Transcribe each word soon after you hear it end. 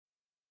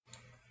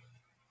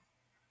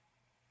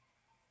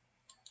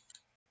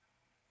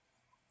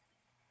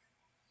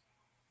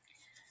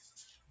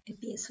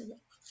Empiezo ya.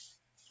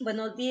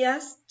 Buenos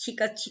días,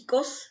 chicas,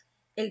 chicos.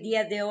 El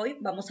día de hoy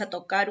vamos a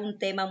tocar un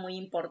tema muy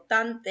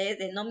importante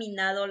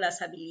denominado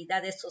las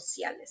habilidades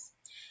sociales.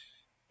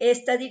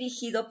 Está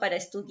dirigido para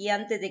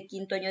estudiantes de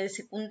quinto año de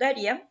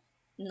secundaria,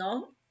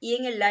 ¿no? Y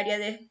en el área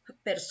de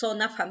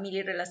persona,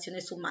 familia y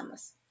relaciones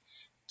humanas.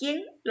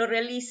 Quien lo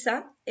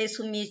realiza es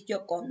su Miss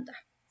Yoconda.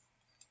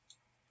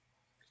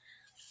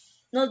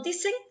 Nos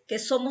dicen que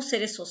somos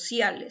seres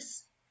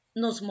sociales.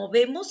 Nos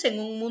movemos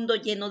en un mundo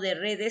lleno de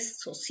redes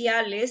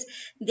sociales,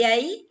 de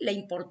ahí la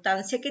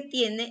importancia que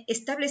tiene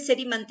establecer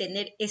y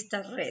mantener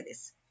estas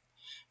redes.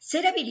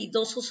 Ser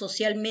habilidoso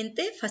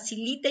socialmente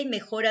facilita y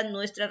mejora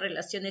nuestras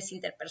relaciones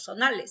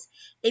interpersonales,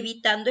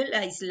 evitando el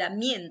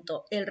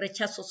aislamiento, el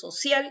rechazo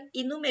social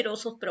y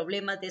numerosos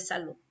problemas de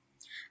salud.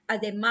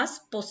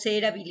 Además,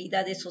 poseer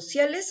habilidades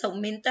sociales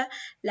aumenta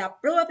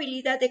la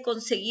probabilidad de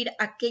conseguir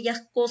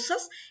aquellas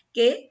cosas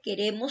que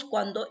queremos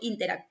cuando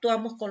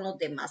interactuamos con los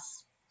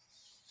demás.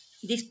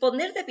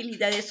 Disponer de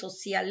habilidades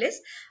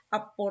sociales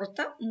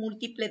aporta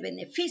múltiples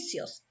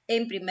beneficios.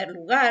 En primer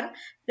lugar,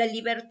 la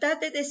libertad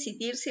de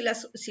decidir si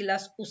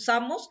las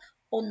usamos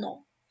o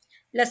no.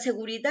 La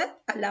seguridad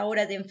a la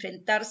hora de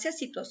enfrentarse a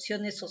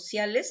situaciones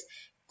sociales,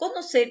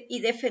 conocer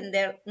y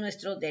defender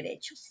nuestros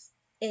derechos,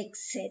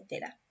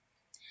 etc.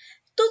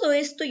 Todo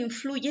esto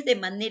influye de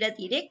manera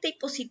directa y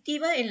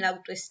positiva en la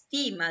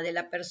autoestima de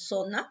la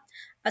persona,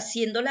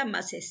 haciéndola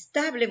más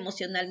estable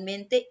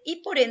emocionalmente y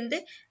por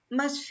ende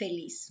más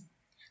feliz.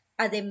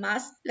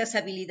 Además, las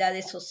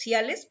habilidades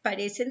sociales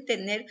parecen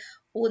tener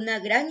una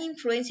gran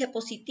influencia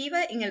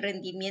positiva en el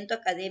rendimiento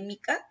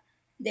académico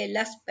de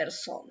las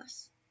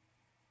personas.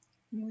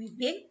 Muy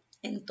bien,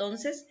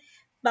 entonces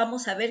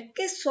vamos a ver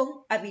qué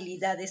son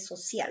habilidades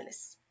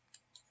sociales.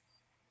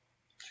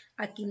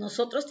 Aquí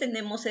nosotros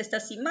tenemos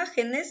estas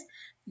imágenes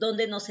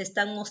donde nos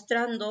están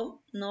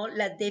mostrando, ¿no?,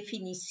 la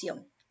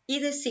definición. Y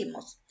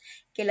decimos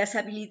que las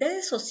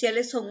habilidades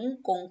sociales son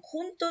un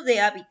conjunto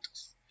de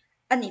hábitos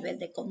a nivel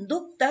de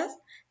conductas,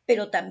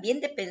 pero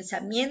también de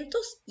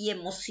pensamientos y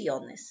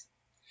emociones,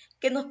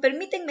 que nos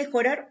permiten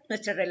mejorar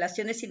nuestras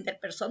relaciones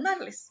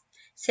interpersonales,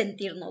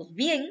 sentirnos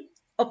bien,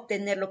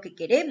 obtener lo que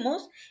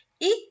queremos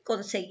y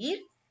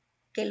conseguir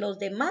que los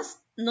demás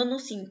no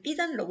nos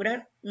impidan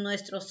lograr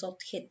nuestros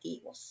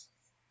objetivos.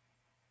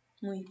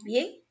 Muy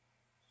bien,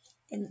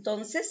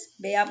 entonces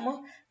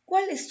veamos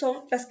cuáles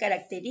son las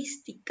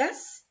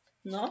características,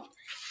 ¿no?,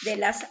 de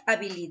las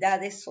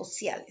habilidades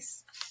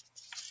sociales.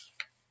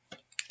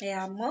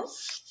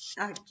 Veamos,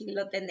 aquí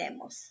lo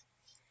tenemos.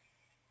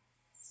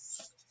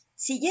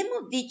 Si ya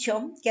hemos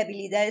dicho que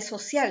habilidades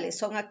sociales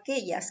son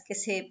aquellas que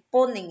se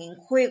ponen en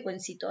juego en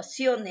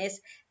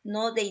situaciones,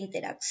 ¿no?, de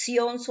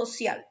interacción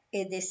social,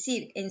 es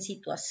decir, en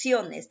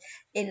situaciones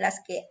en las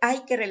que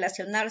hay que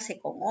relacionarse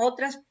con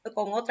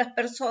otras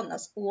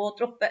personas u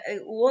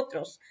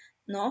otros,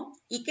 ¿no?,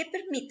 y que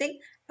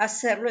permiten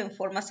hacerlo en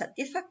forma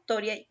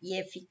satisfactoria y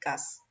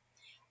eficaz.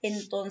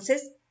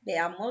 Entonces,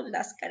 veamos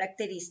las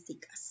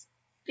características.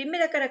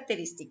 Primera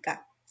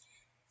característica,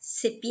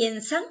 se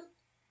piensan,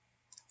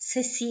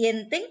 se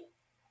sienten,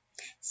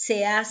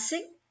 se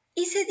hacen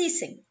y se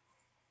dicen.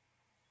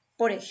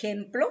 Por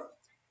ejemplo,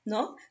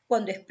 ¿no?,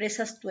 cuando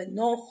expresas tu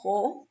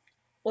enojo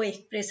o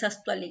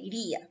expresas tu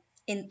alegría,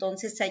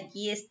 entonces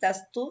allí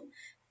estás tú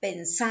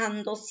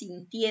pensando,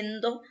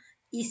 sintiendo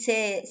y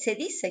se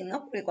dicen,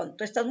 ¿no? Porque cuando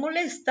tú estás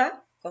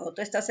molesta, cuando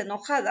tú estás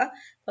enojada,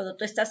 cuando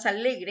tú estás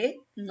alegre,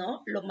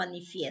 ¿no?, lo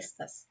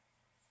manifiestas.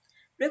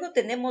 Luego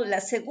tenemos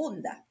la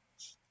segunda,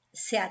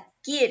 se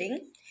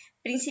adquieren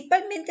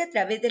principalmente a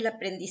través del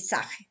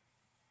aprendizaje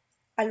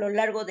a lo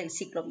largo del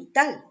ciclo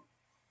vital.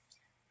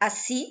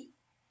 Así,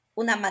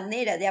 una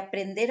manera de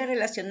aprender a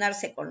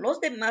relacionarse con los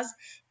demás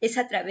es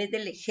a través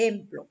del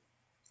ejemplo,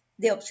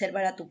 de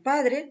observar a tu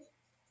padre,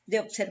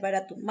 de observar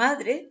a tu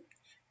madre,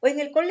 o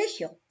en el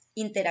colegio,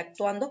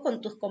 interactuando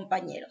con tus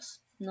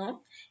compañeros,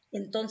 ¿no?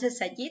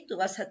 Entonces allí tú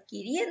vas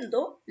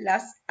adquiriendo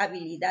las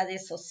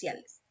habilidades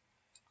sociales.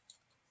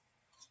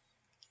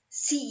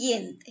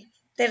 Siguiente,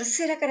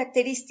 tercera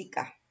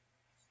característica.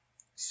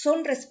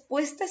 Son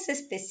respuestas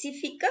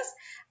específicas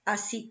a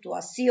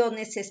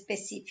situaciones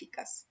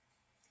específicas.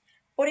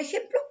 Por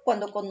ejemplo,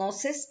 cuando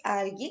conoces a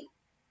alguien,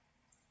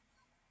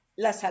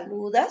 la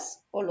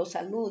saludas o lo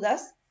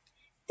saludas,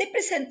 te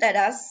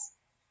presentarás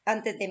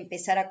antes de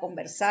empezar a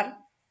conversar,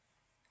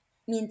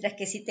 mientras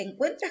que si te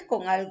encuentras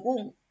con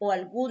algún o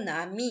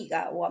alguna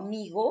amiga o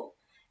amigo,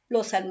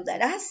 lo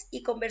saludarás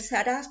y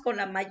conversarás con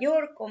la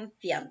mayor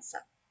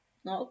confianza,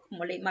 ¿no?,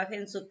 como la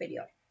imagen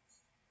superior.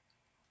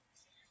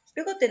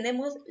 Luego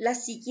tenemos la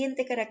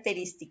siguiente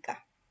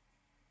característica.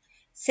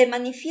 Se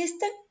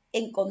manifiestan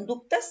en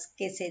conductas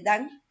que se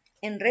dan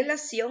en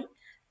relación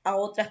a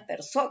otras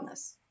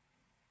personas.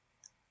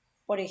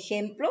 Por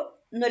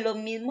ejemplo, no es lo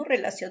mismo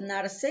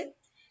relacionarse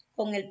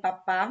con el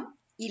papá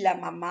y la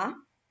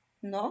mamá,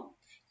 ¿no?,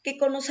 que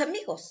con los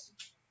amigos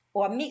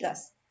o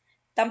amigas.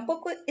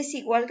 Tampoco es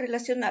igual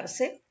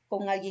relacionarse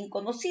con alguien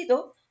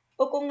conocido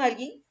o con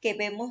alguien que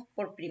vemos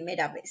por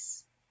primera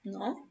vez,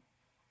 ¿no?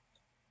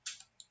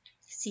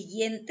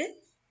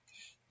 Siguiente,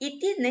 y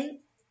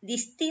tienen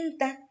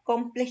distinta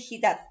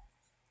complejidad,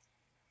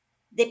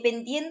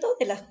 dependiendo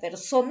de las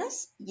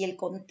personas y el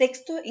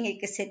contexto en el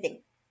que se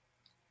den.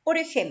 Por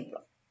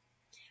ejemplo,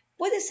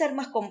 puede ser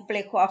más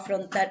complejo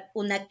afrontar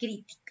una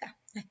crítica.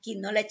 Aquí,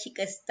 ¿no? La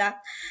chica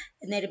está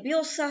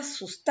nerviosa,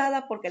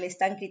 asustada porque le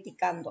están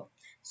criticando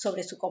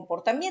sobre su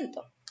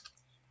comportamiento.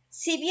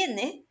 Si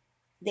viene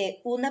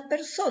de una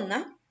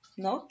persona,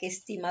 ¿no?, que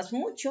estimas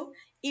mucho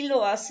y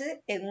lo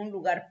hace en un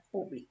lugar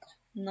público,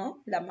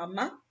 ¿no? La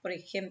mamá, por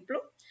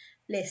ejemplo,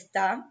 le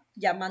está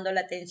llamando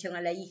la atención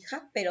a la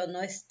hija, pero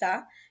no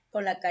está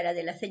con la cara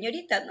de la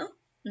señorita, ¿no?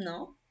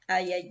 No,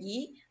 hay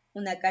allí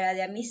una cara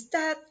de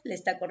amistad, le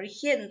está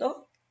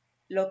corrigiendo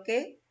lo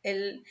que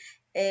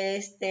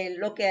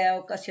lo que ha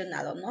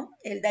ocasionado, ¿no?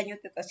 El daño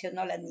que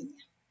ocasionó a la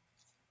niña.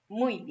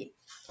 Muy bien.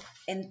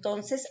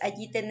 Entonces,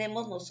 allí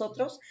tenemos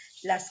nosotros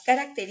las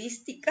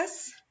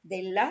características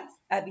de las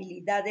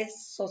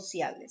habilidades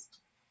sociales.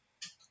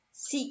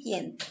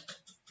 Siguiente.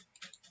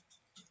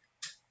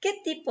 ¿Qué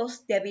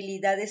tipos de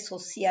habilidades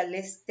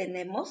sociales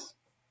tenemos?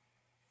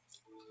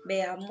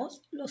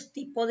 Veamos los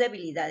tipos de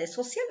habilidades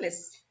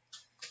sociales.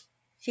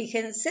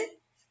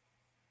 Fíjense,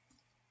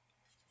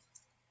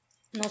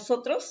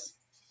 nosotros,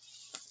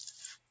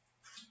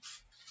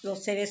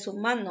 los seres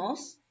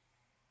humanos,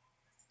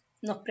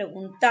 nos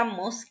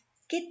preguntamos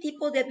qué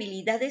tipo de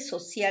habilidades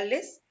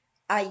sociales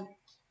hay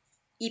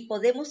y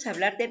podemos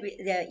hablar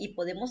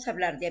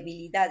de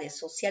habilidades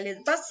sociales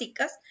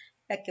básicas,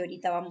 la que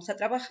ahorita vamos a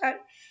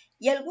trabajar,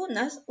 y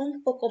algunas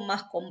un poco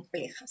más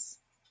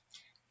complejas.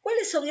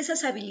 ¿Cuáles son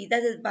esas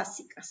habilidades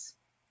básicas?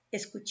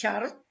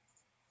 Escuchar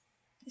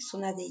es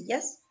una de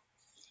ellas.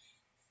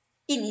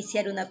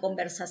 Iniciar una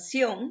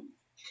conversación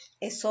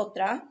es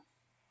otra.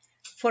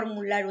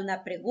 Formular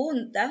una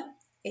pregunta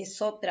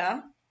es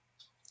otra.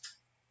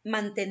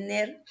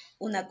 Mantener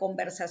una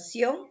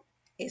conversación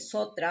es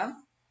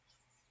otra.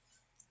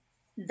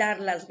 Dar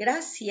las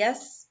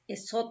gracias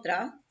es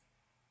otra.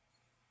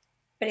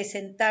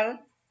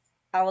 Presentar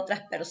a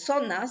otras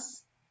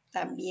personas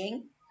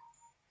también.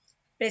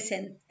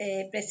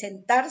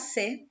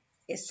 Presentarse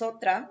es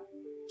otra.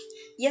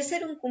 Y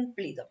hacer un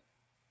cumplido,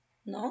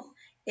 ¿no?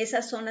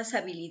 Esas son las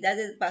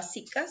habilidades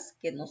básicas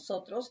que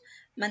nosotros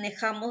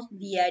manejamos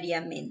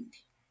diariamente.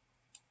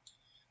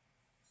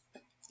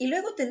 Y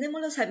luego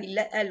tenemos las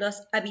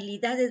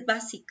habilidades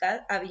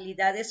básicas,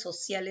 habilidades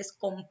sociales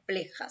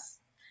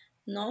complejas,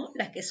 ¿no?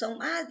 Las que son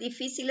más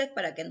difíciles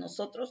para que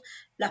nosotros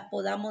las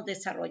podamos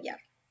desarrollar.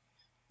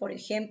 Por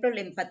ejemplo,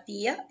 la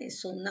empatía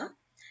es una,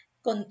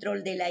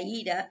 control de la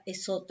ira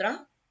es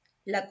otra,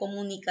 la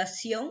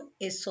comunicación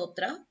es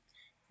otra,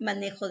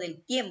 manejo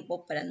del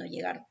tiempo para no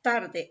llegar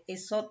tarde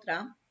es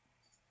otra,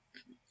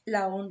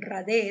 la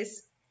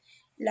honradez,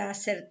 la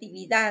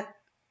asertividad,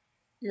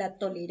 la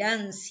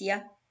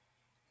tolerancia,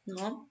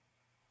 ¿no?,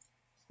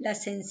 la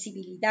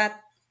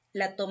sensibilidad,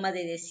 la toma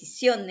de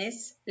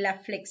decisiones,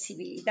 la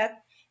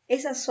flexibilidad.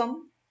 Esas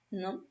son,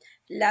 ¿no?,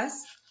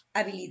 las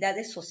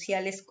habilidades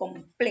sociales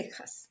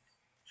complejas.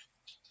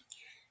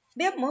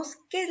 Veamos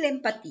qué es la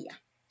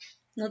empatía.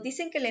 Nos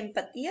dicen que la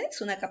empatía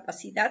es una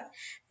capacidad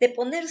de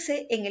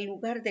ponerse en el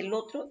lugar del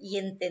otro y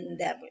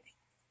entenderle.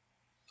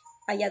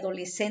 Hay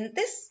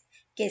adolescentes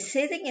que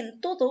ceden en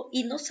todo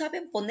y no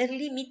saben poner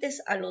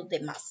límites a los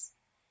demás.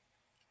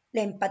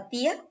 La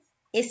empatía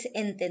es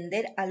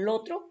entender al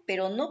otro,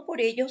 pero no por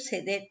ello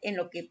ceder en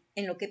lo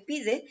que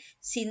pide,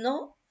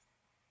 sino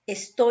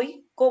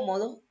estoy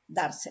cómodo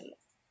dárselo.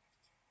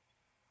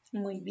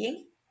 Muy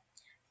bien.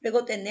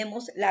 Luego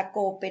tenemos la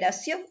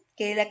cooperación,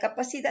 que es la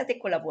capacidad de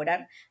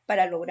colaborar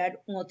para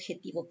lograr un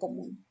objetivo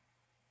común.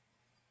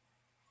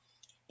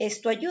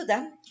 Esto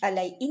ayuda a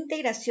la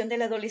integración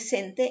del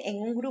adolescente en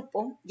un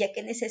grupo, ya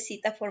que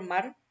necesita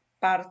formar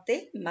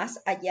parte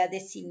más allá de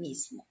sí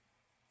mismo.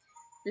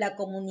 La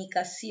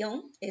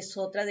comunicación es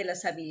otra de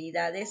las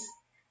habilidades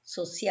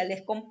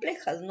sociales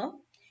complejas,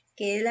 ¿no?,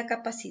 que es la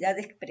capacidad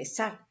de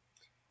expresar.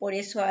 Por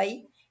eso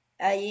hay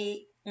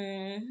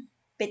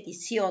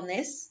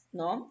peticiones,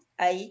 ¿no?,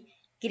 hay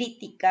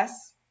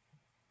críticas,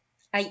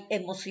 hay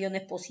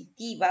emociones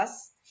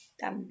positivas,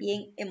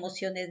 también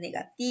emociones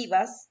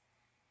negativas,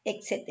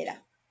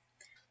 etc.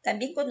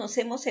 También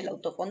conocemos el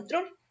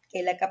autocontrol, que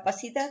es la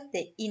capacidad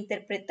de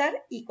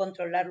interpretar y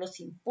controlar los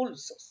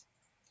impulsos.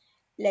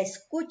 La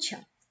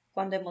escucha,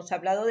 cuando hemos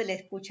hablado de la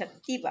escucha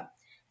activa,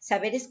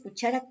 saber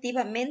escuchar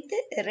activamente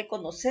es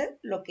reconocer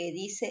lo que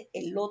dice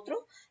el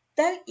otro,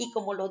 tal y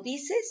como lo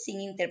dice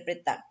sin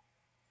interpretar.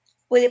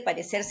 Puede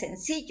parecer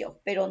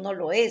sencillo, pero no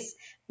lo es.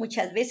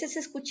 Muchas veces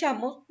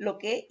escuchamos lo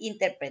que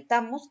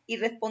interpretamos y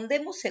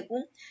respondemos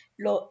según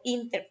lo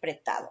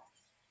interpretado.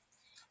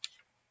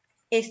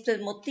 Esto es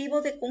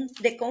motivo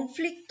de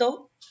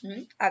conflicto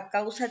a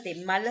causa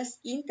de malas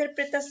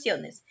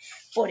interpretaciones.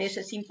 Por eso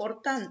es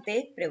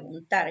importante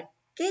preguntar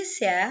qué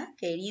se ha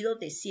querido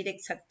decir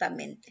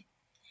exactamente.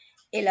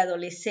 La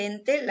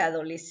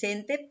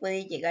adolescente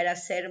puede llegar a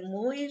ser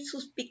muy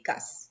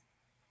suspicaz,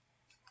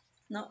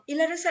 ¿no? Y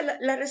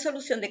la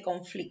resolución de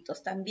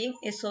conflictos también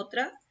es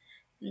otra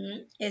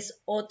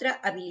Es otra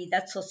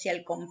habilidad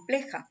social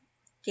compleja,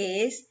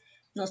 que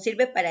nos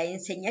sirve para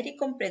enseñar y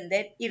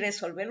comprender y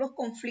resolver los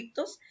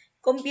conflictos.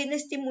 Conviene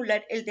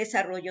estimular el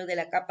desarrollo de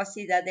la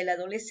capacidad del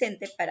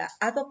adolescente para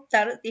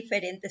adoptar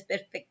diferentes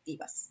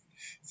perspectivas.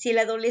 Si el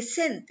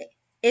adolescente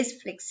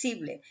es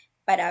flexible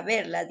para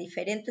ver las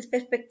diferentes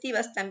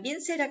perspectivas,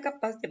 también será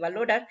capaz de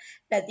valorar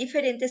las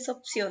diferentes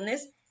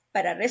opciones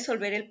para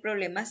resolver el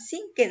problema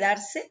sin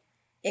quedarse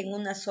en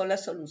una sola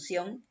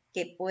solución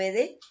que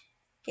puede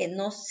que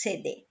no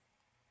se dé.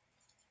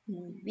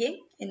 Muy bien,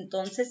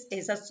 entonces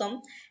esas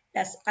son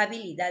las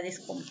habilidades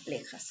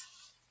complejas.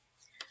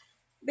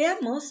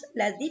 Veamos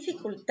las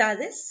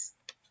dificultades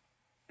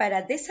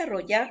para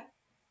desarrollar,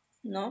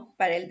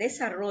 para el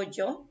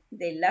desarrollo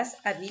de las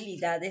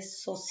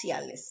habilidades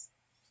sociales.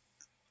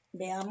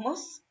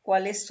 Veamos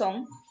cuáles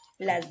son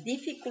las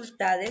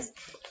dificultades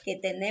que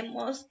tienen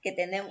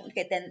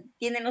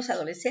los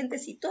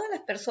adolescentes y todas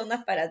las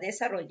personas para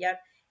desarrollar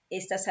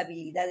estas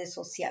habilidades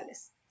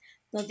sociales.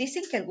 Nos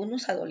dicen que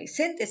algunos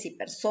adolescentes y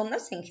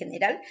personas en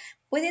general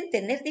pueden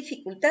tener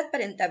dificultad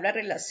para entablar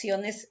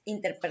relaciones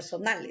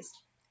interpersonales.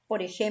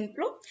 Por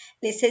ejemplo,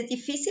 les es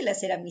difícil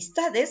hacer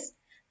amistades,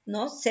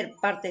 ser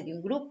parte de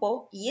un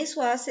grupo, y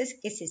eso hace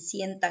que se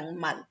sientan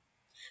mal.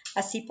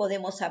 Así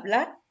podemos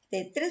hablar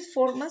de 3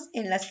 formas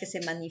en las que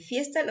se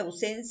manifiesta la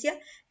ausencia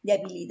de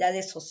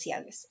habilidades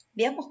sociales.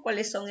 Veamos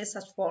cuáles son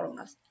esas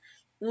formas.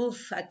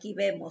 Aquí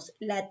vemos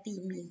la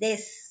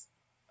timidez.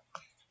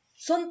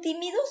 Son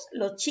tímidos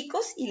los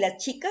chicos y las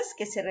chicas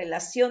que se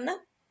relacionan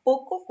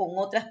poco con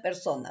otras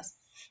personas,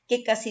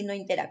 que casi no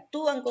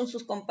interactúan con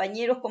sus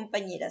compañeros o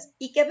compañeras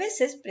y que a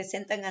veces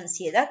presentan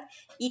ansiedad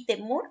y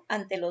temor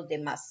ante los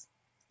demás.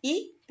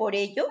 Y por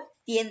ello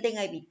tienden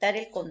a evitar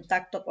el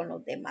contacto con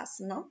los demás,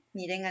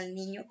 Miren al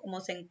niño cómo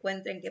se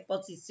encuentra, en qué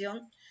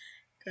posición,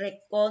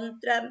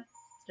 recontra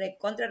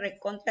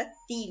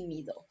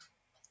tímido.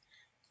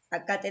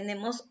 Acá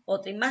tenemos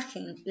otra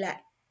imagen,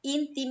 la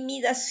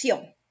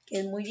intimidación, que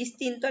es muy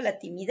distinto a la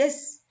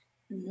timidez.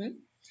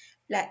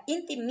 La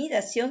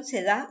intimidación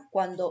se da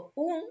cuando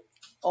un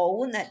o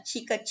una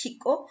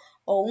chico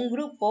o un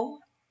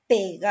grupo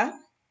pega,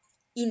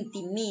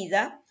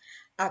 intimida,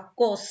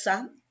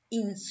 acosa,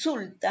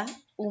 insulta,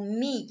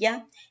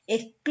 humilla,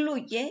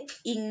 excluye,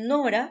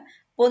 ignora,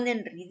 pone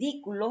en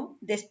ridículo,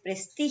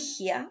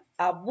 desprestigia,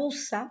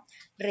 abusa,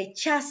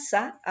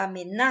 rechaza,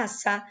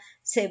 amenaza,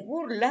 se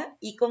burla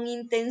y con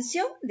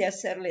intención de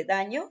hacerle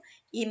daño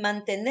y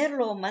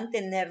mantenerlo o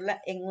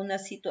mantenerla en una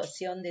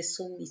situación de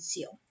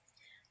sumisión.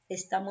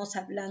 Estamos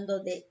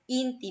hablando de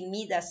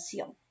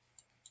intimidación.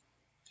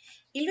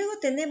 Y luego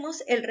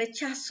tenemos el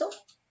rechazo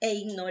e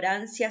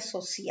ignorancia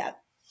social.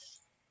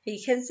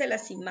 Fíjense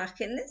las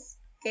imágenes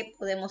que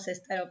podemos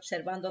estar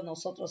observando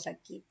nosotros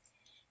aquí.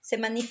 Se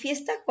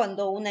manifiesta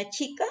cuando una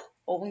chica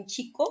o un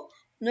chico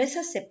no es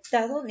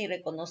aceptado ni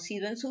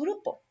reconocido en su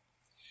grupo.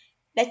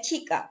 La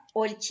chica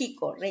o el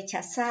chico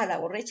rechazada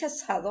o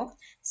rechazado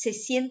se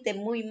siente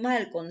muy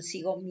mal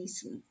consigo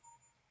mismo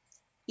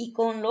y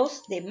con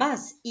los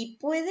demás y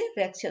puede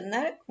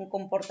reaccionar con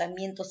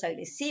comportamientos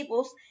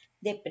agresivos,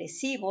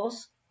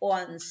 depresivos o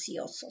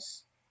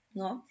ansiosos,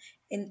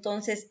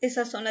 Entonces,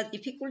 esas son las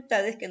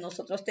dificultades que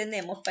nosotros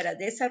tenemos para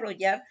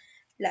desarrollar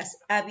las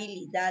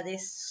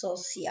habilidades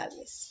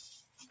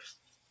sociales.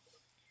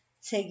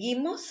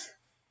 Seguimos.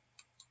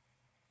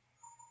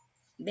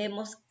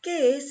 Vemos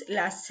qué es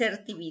la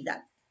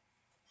asertividad.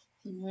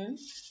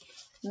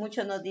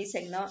 Muchos nos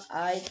dicen,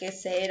 hay que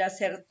ser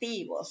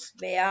asertivos.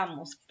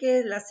 Veamos, ¿qué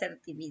es la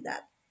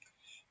asertividad?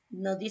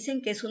 Nos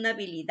dicen que es una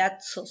habilidad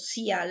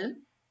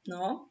social,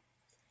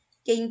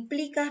 que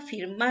implica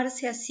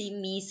afirmarse a sí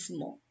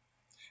mismo,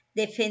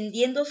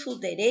 defendiendo sus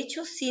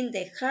derechos sin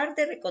dejar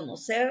de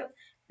reconocer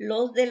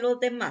los de los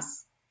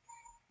demás.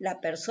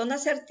 La persona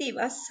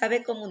asertiva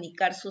sabe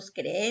comunicar sus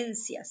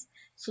creencias,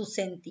 sus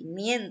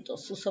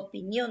sentimientos, sus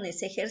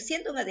opiniones,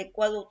 ejerciendo un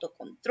adecuado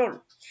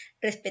autocontrol,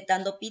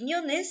 respetando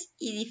opiniones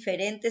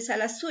diferentes a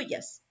las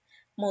suyas,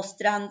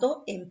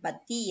 mostrando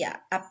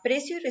empatía,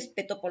 aprecio y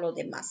respeto por los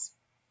demás.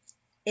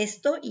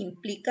 Esto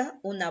implica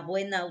una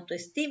buena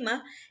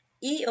autoestima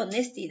y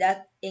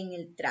honestidad en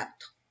el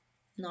trato,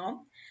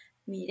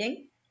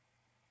 Miren,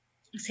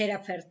 ser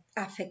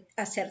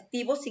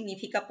asertivo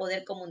significa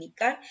poder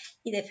comunicar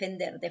y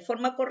defender de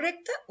forma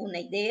correcta una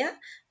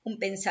idea, un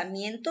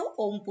pensamiento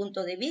o un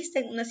punto de vista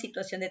en una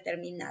situación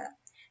determinada,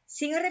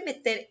 sin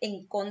arremeter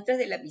en contra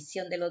de la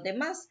visión de los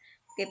demás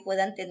que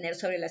puedan tener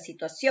sobre la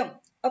situación,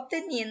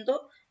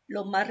 obteniendo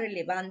lo más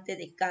relevante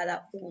de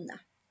cada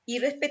una y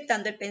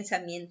respetando el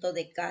pensamiento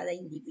de cada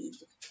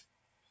individuo.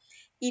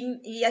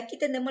 Y aquí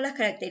tenemos las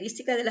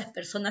características de las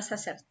personas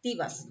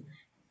asertivas.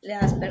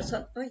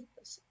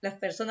 Las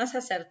personas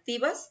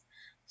asertivas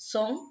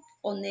son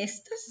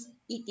honestas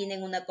y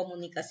tienen una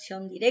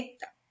comunicación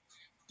directa,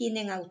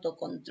 tienen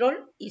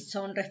autocontrol y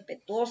son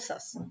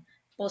respetuosas,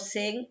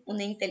 poseen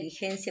una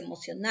inteligencia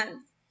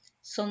emocional,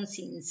 son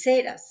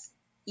sinceras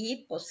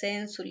y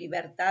poseen su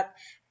libertad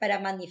para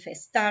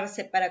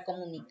manifestarse, para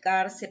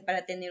comunicarse,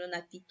 para tener una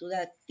actitud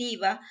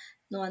activa,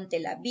 no ante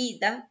la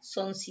vida,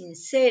 son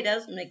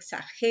sinceras, no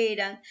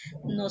exageran,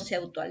 no se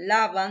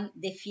autoalaban,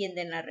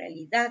 defienden la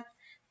realidad,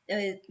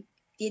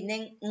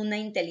 tienen una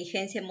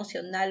inteligencia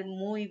emocional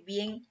muy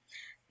bien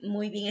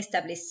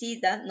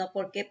establecida, ¿no?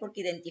 ¿Por qué?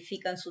 Porque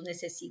identifican sus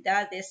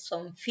necesidades,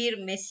 son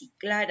firmes y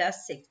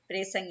claras, se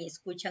expresan y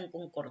escuchan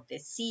con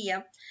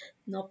cortesía,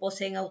 no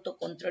poseen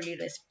autocontrol y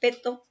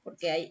respeto,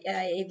 porque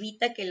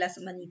evita que las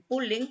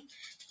manipulen,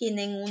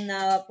 tienen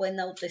una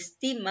buena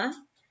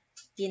autoestima,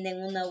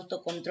 tienen un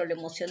autocontrol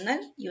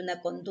emocional y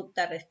una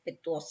conducta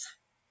respetuosa.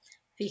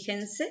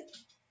 Fíjense,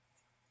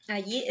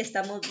 allí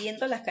estamos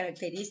viendo las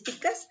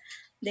características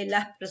de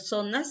las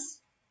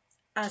personas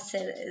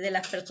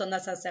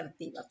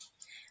asertivas.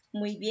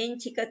 Muy bien,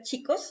 chicas,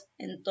 chicos,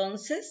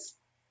 entonces,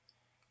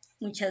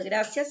 muchas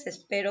gracias.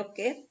 Espero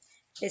que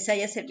les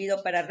haya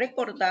servido para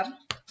recordar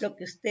lo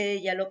que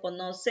ustedes ya lo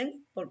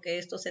conocen, porque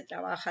esto se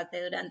trabaja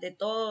durante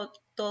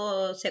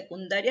todo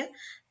secundaria,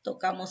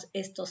 tocamos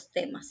estos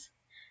temas.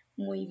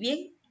 Muy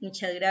bien,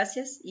 muchas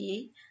gracias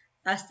y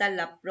hasta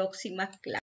la próxima clase.